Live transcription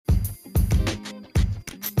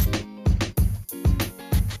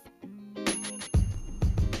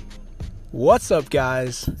What's up,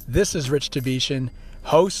 guys? This is Rich Tavishan,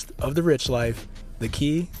 host of The Rich Life, the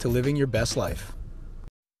key to living your best life.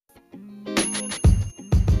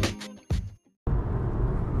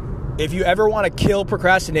 If you ever want to kill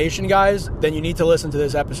procrastination, guys, then you need to listen to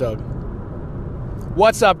this episode.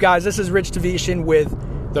 What's up, guys? This is Rich Tavishan with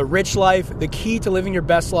The Rich Life, the key to living your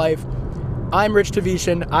best life. I'm Rich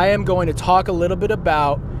Tavishan. I am going to talk a little bit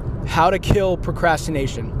about how to kill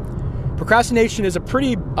procrastination. Procrastination is a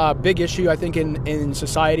pretty big issue, I think, in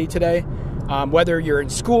society today. Whether you're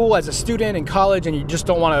in school as a student in college and you just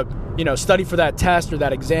don't want to, study for that test or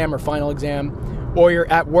that exam or final exam, or you're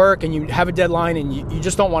at work and you have a deadline and you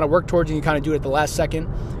just don't want to work towards it and you kind of do it at the last second.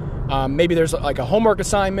 Maybe there's like a homework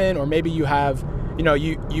assignment, or maybe you have,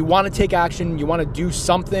 you want to take action, you want to do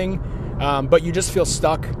something, but you just feel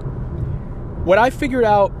stuck. What I figured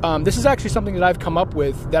out, this is actually something that I've come up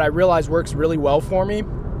with that I realize works really well for me.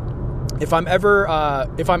 If I'm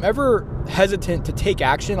ever hesitant to take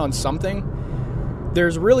action on something,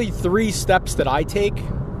 there's really 3 steps that I take,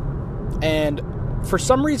 and for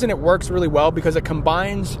some reason it works really well because it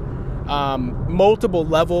combines multiple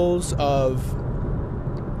levels of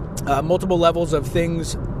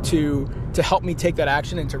things to help me take that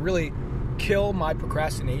action and to really kill my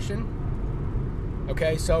procrastination.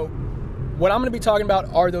 Okay, so what I'm going to be talking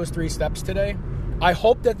about are those 3 steps today. I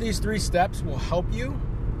hope that these 3 steps will help you.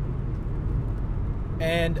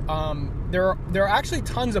 And there are actually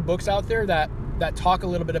tons of books out there that talk a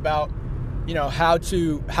little bit about, how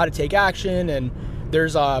to take action. And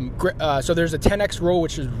there's so there's a 10x rule,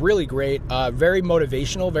 which is really great, very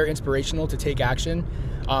motivational, very inspirational to take action.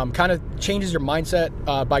 Kind of changes your mindset.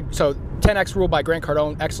 10x rule by Grant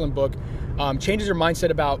Cardone, excellent book. Changes your mindset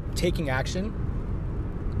about taking action.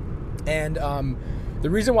 And the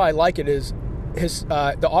reason why I like it is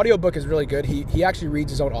the audiobook is really good. He actually reads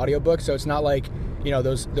his own audiobook, so it's not like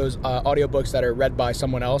those audiobooks that are read by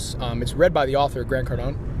someone else. It's read by the author, Grant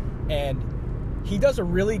Cardone, and he does a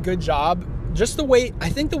really good job. Just the way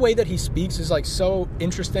that he speaks is like so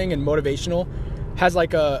interesting and motivational. Has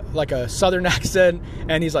like a southern accent,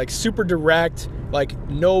 and he's like super direct, like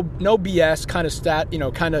no BS kind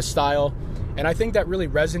of style. And I think that really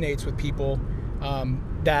resonates with people.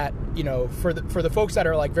 That for the folks that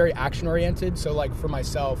are like very action oriented. So like for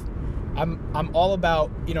myself, I'm all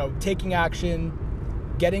about taking action,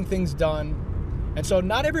 getting things done. And so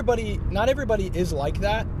not everybody is like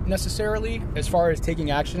that necessarily as far as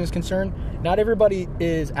taking action is concerned. Not everybody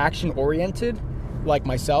is action oriented like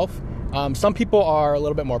myself. Some people are a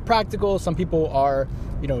little bit more practical. Some people are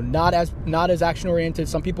not as action oriented.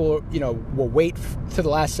 Some people will wait to the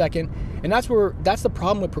last second. And that's the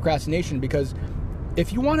problem with procrastination, because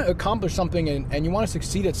if you want to accomplish something and you want to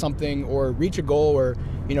succeed at something or reach a goal or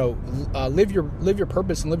live your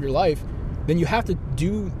purpose and live your life, then you have to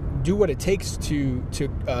do what it takes to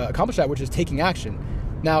accomplish that, which is taking action.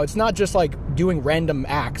 Now, it's not just like doing random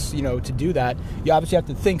acts, to do that. You obviously have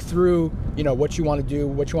to think through, what you want to do,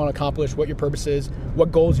 what you want to accomplish, what your purpose is, what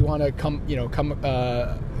goals you want to come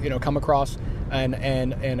across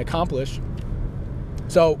and accomplish.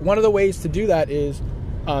 So one of the ways to do that is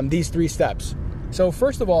these 3 steps. So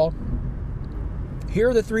first of all, here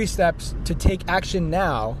are the 3 steps to take action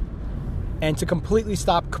now and to completely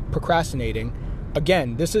stop procrastinating.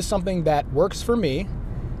 Again, this is something that works for me,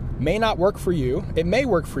 may not work for you. It may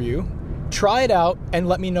work for you. Try it out and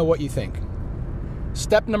let me know what you think.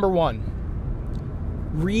 Step number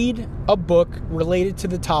 1, read a book related to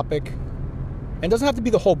the topic. And it doesn't have to be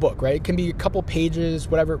the whole book, right? It can be a couple pages,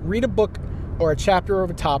 whatever. Read a book or a chapter of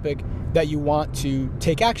a topic that you want to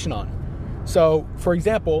take action on. So, for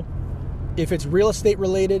example, if it's real estate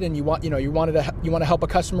related and you want to help a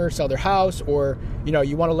customer sell their house, or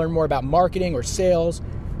you want to learn more about marketing or sales,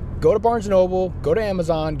 go to Barnes & Noble, go to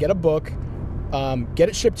Amazon, get a book, get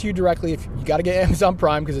it shipped to you directly. If you got to get Amazon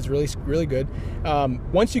Prime because it's really, really good.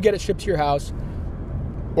 Once you get it shipped to your house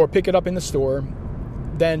or pick it up in the store,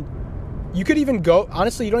 then you could even go.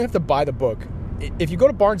 Honestly, you don't have to buy the book. If you go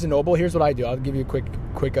to Barnes & Noble, here's what I do. I'll give you a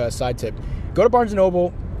quick side tip. Go to Barnes &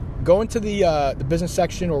 Noble. Go into the business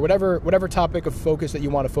section or whatever topic of focus that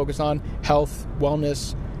you want to focus on, health,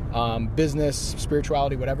 wellness, business,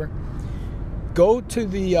 spirituality, whatever. Go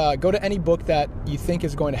to any book that you think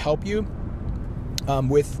is going to help you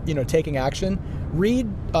with taking action. Read,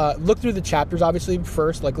 look through the chapters obviously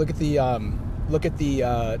first. Like look at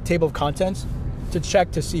the table of contents to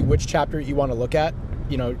check to see which chapter you want to look at.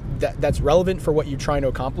 That's relevant for what you're trying to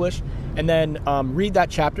accomplish, and then read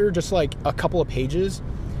that chapter just like a couple of pages.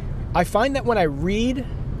 I find that when I read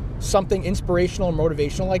something inspirational or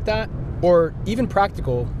motivational like that, or even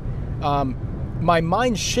practical, my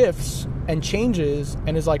mind shifts and changes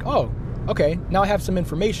and is like, oh, okay, now I have some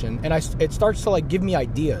information, and it starts to like give me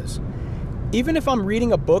ideas. Even if I'm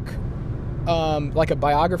reading a book, like a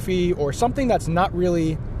biography or something that's not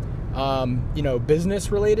really,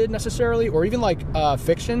 business related necessarily, or even like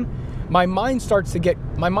fiction, my mind starts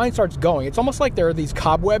going. It's almost like there are these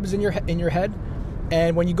cobwebs in your head,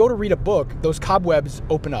 and when you go to read a book, those cobwebs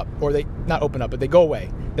open up, or they not open up, but they go away.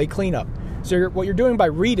 They clean up. So what you're doing by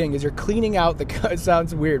reading is you're cleaning out it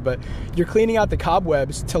sounds weird, but you're cleaning out the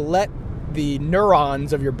cobwebs to let the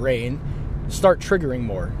neurons of your brain start triggering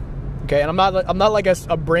more. Okay, and I'm not like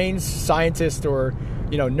a brain scientist or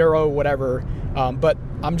neuro whatever, but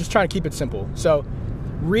I'm just trying to keep it simple. So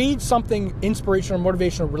read something inspirational or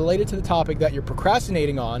motivational related to the topic that you're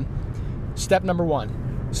procrastinating on. Step number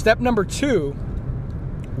 1. Step number 2.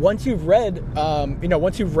 Once you've read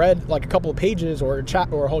like a couple of pages or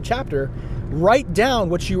a whole chapter, write down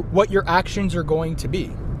what your actions are going to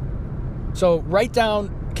be. So write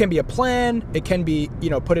down. It can be a plan. It can be,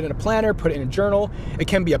 put it in a planner, put it in a journal. It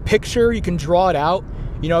can be a picture. You can draw it out.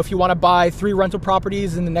 If you want to buy 3 rental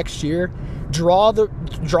properties in the next year, draw the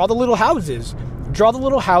little houses. Draw the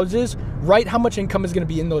little houses. Write how much income is going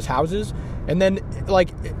to be in those houses, and then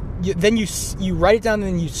you write it down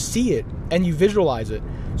and then you see it and you visualize it.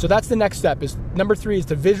 So that's the next step. Is number 3 is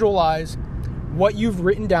to visualize what you've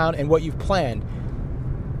written down and what you've planned.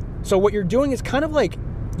 So what you're doing is kind of like,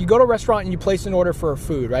 you go to a restaurant and you place an order for a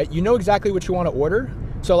food, right? You know exactly what you want to order.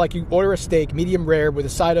 So like you order a steak, medium rare, with a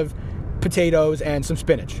side of potatoes and some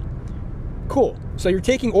spinach. Cool. So you're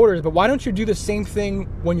taking orders, but why don't you do the same thing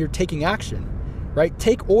when you're taking action, right?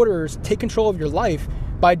 Take orders, take control of your life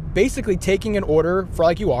by basically taking an order for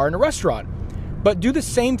like you are in a restaurant. But do the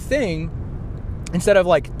same thing instead of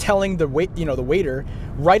like telling the waiter,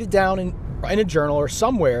 write it down in a journal or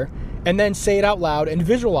somewhere, and then say it out loud and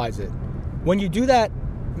visualize it. When you do that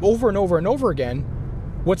over and over and over again,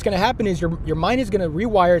 what's going to happen is your mind is going to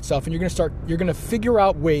rewire itself, and you're going to figure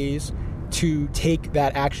out ways to take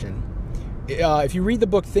that action. If you read the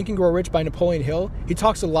book Think and Grow Rich by Napoleon Hill, he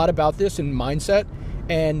talks a lot about this in mindset,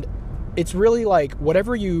 and it's really like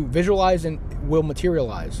whatever you visualize and will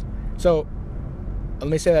materialize. So let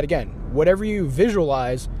me say that again. Whatever you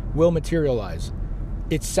visualize will materialize.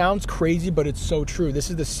 It sounds crazy, but it's so true. This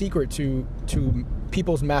is the secret to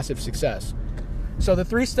people's massive success. So the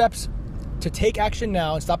 3 steps to take action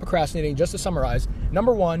now and stop procrastinating, just to summarize.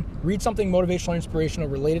 Number 1, read something motivational or inspirational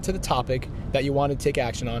related to the topic that you want to take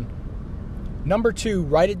action on. Number 2,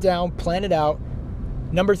 write it down, plan it out.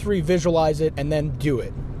 Number 3, visualize it, and then do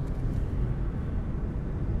it.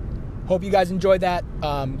 Hope you guys enjoyed that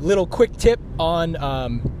little quick tip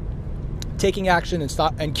on taking action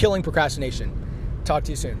and killing procrastination. Talk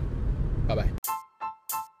to you soon. Bye-bye.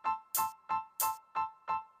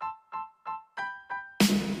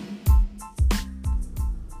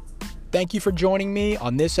 Thank you for joining me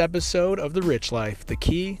on this episode of The Rich Life, the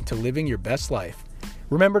key to living your best life.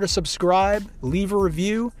 Remember to subscribe, leave a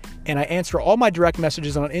review, and I answer all my direct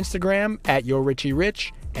messages on Instagram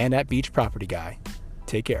 @YourRichieRich and @BeachPropertyGuy.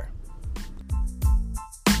 Take care.